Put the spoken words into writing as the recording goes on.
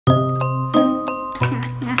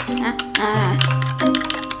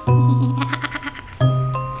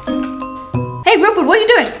are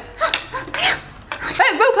you doing?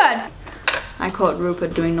 Hey, Rupert! I caught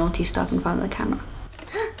Rupert doing naughty stuff in front of the camera.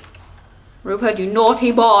 Rupert, you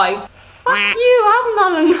naughty boy! Fuck you, I'm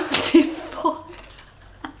not a naughty boy.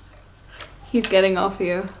 He's getting off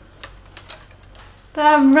you.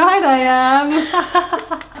 Damn right I am.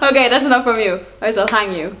 Okay, that's enough from you, or else I'll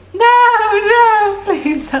hang you. No,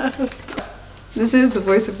 please don't. This is the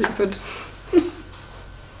voice of Rupert.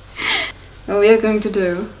 What we are going to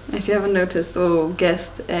do, if you haven't noticed or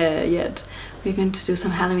guessed yet, we're going to do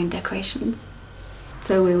some Halloween decorations.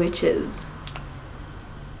 So we're witches.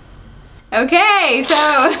 Okay,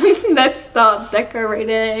 so let's start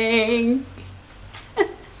decorating.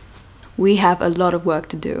 We have a lot of work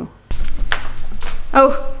to do.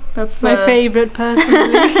 Oh, that's my favorite personally.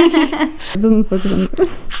 It doesn't focus on it.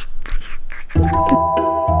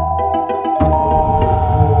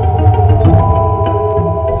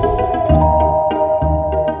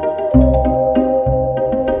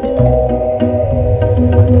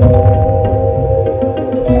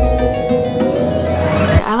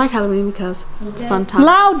 I like Halloween because it's a fun time.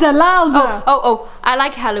 Louder, louder! Oh, I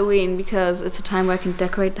like Halloween because it's a time where I can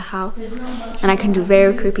decorate the house and I can do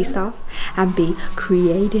very creepy stuff and be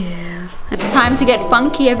creative. Time to get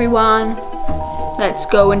funky, everyone. Let's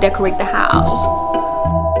go and decorate the house.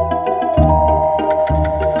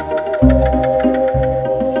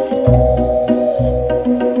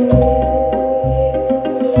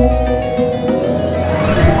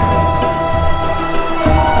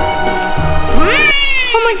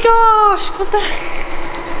 Gosh, what the?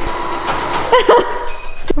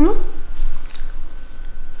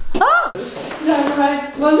 Oh! Yeah,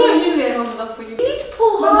 right. Well, no, usually I hold it up for you. You need to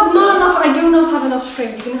pull hard. But it's not enough. I do not have enough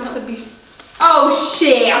strength. You're gonna have to be. Oh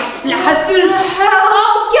shit! What the hell?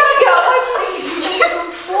 Oh, Gaga! Why'd you make it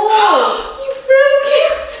before? You broke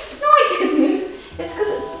it. No, I didn't. It's because.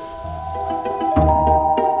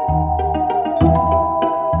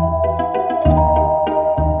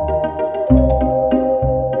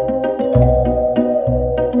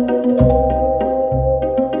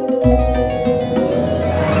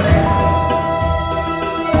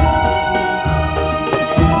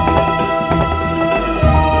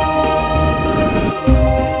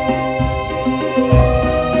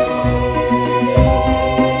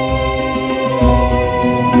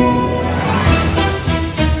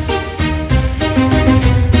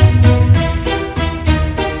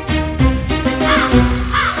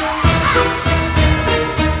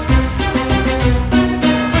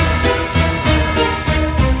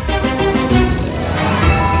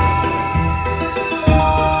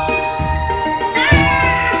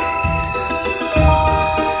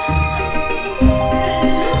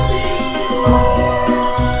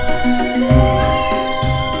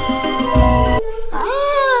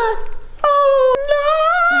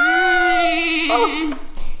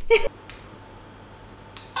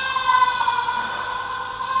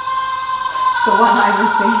 The one I've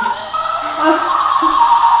received.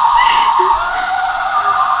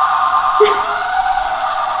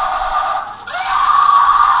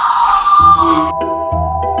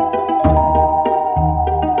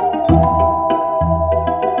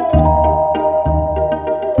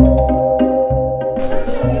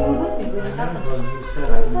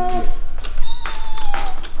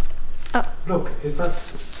 Look, is that...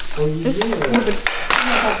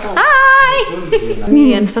 Hi!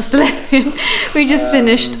 Me and Pastelarian. We just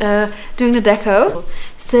finished doing the deco.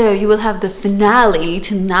 So you will have the finale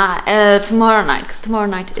tonight, tomorrow night, because tomorrow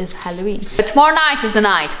night is Halloween. But tomorrow night is the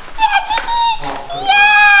night. Yes, it is!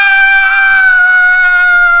 Yeah!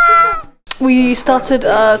 We started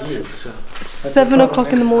at 7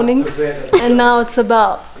 o'clock in the morning, and now it's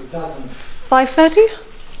about 5:30.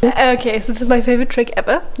 Okay, so this is my favorite trick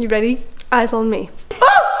ever. You ready? Eyes on me.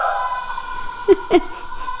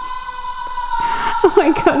 Oh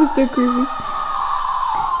my god, it's so creepy.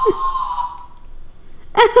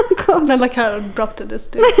 Oh god. I like how abrupt it is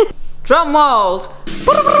too. Drum rolls!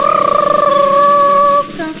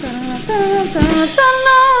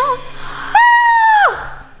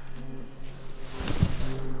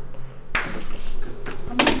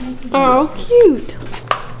 Oh, cute.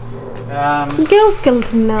 It's a girl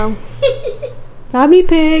skeleton now. Let me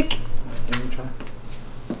pick. Let me try.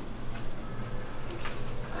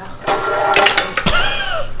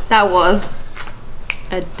 That was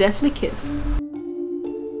a deathly kiss.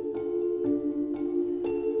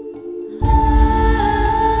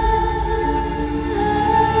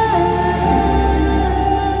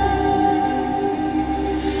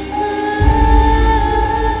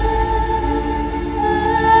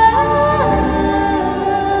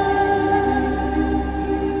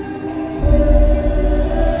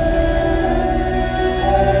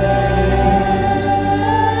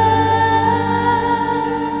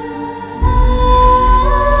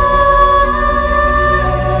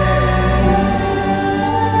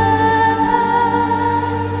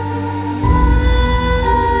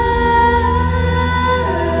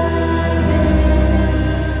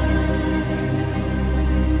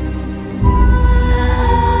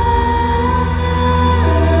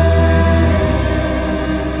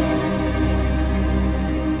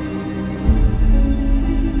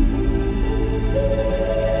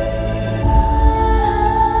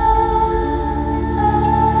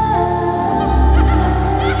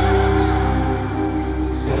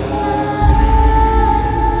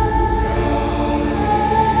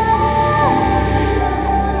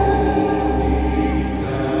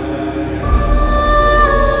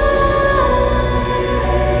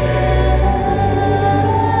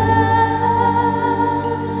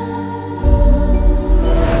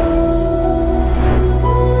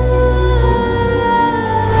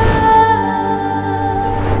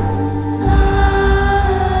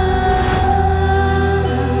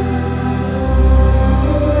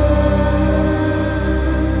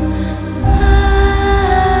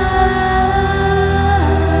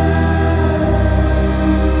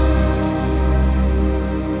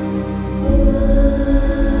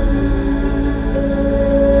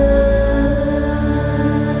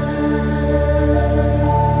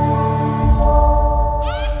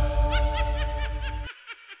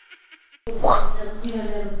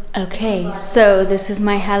 So this is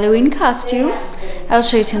my Halloween costume. I'll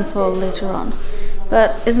show it in full later on.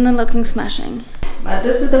 But isn't it looking smashing? But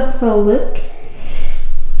this is the full look.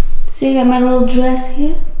 See, I got my little dress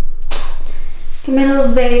here. Got my little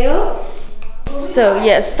veil. So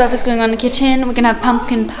yes, stuff is going on in the kitchen. We're gonna have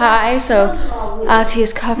pumpkin pie. So Artie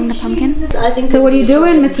is carving the pumpkin. So what are you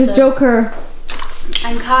doing, Mrs. Joker?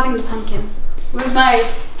 I'm carving the pumpkin with my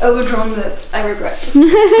overdrawn lips. I regret.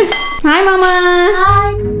 Hi, Mama.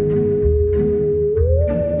 Hi.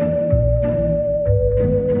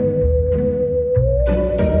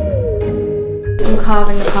 I'm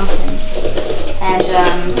carving the pumpkin, and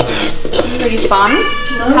it's really fun.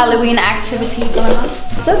 Halloween activity going on.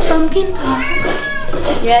 The pumpkin carving.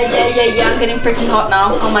 Yeah. I'm getting freaking hot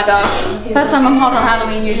now. Oh my god. First time I'm hot on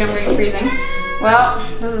Halloween. Usually I'm getting freezing. Well,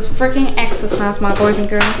 this is freaking exercise, my boys and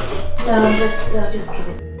girls. Just give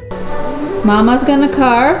it. Mama's gonna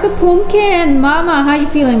carve the pumpkin. Mama, how are you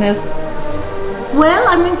feeling this? Well,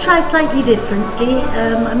 I'm going to try slightly differently.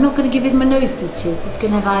 I'm not going to give it my nose this year, so it's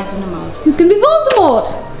going to have eyes and a mouth. It's gonna be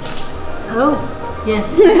Voldemort. Oh, yes.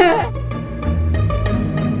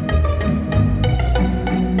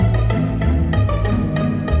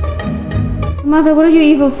 Mother, what are your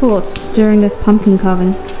evil thoughts during this pumpkin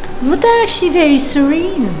carving? Well, they're actually very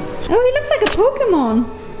serene. Oh, he looks like a Pokemon.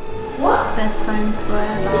 What? Best friend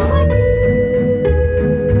forever.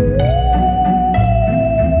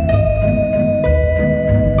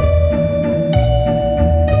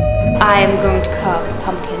 I am going to carve the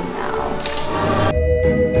pumpkin now.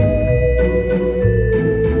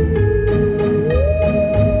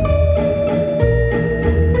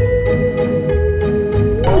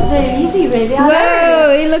 That was very easy, really.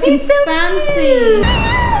 Whoa, you're looking so fancy.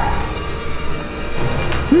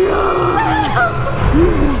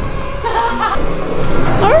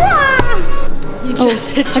 You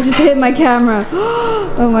just I just hit my camera.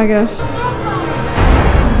 Oh my gosh.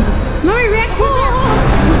 Mommy, reaction.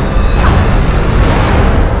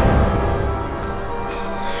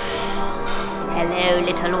 Hello,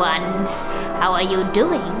 little ones. How are you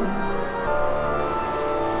doing?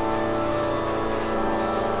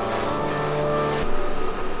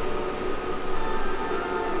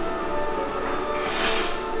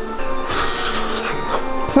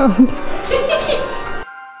 God.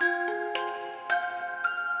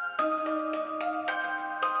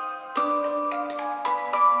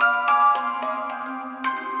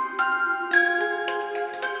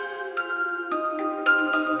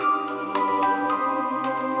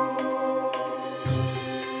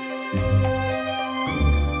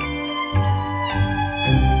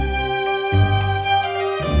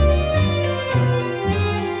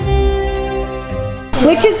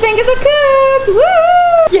 Witch's fingers are cooked! Woo!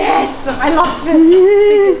 yes, I love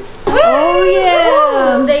it. Oh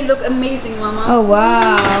yeah! They look amazing, Mama. Oh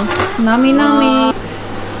wow! Nummy nummy!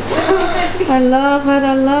 I love it,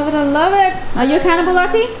 I love it, I love it! Are you a cannibal,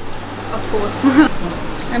 Lottie? Of course.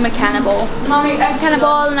 I'm a cannibal. Mommy, I'm a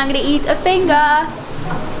cannibal and I'm gonna eat a finger.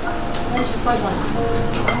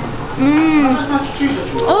 Mmm.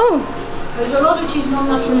 Oh! There's a lot of cheese, not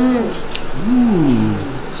much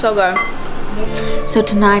So good. So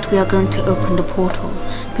tonight we are going to open the portal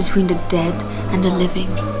between the dead and the living.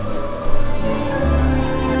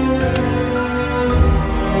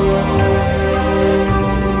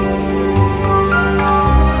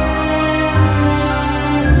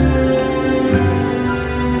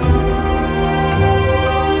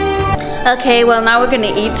 Okay, well now we're gonna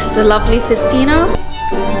eat the lovely festino.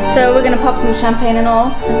 So we're gonna pop some champagne and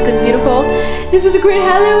all. It's gonna be beautiful. This is a great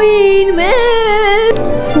Halloween, man!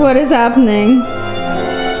 What is happening?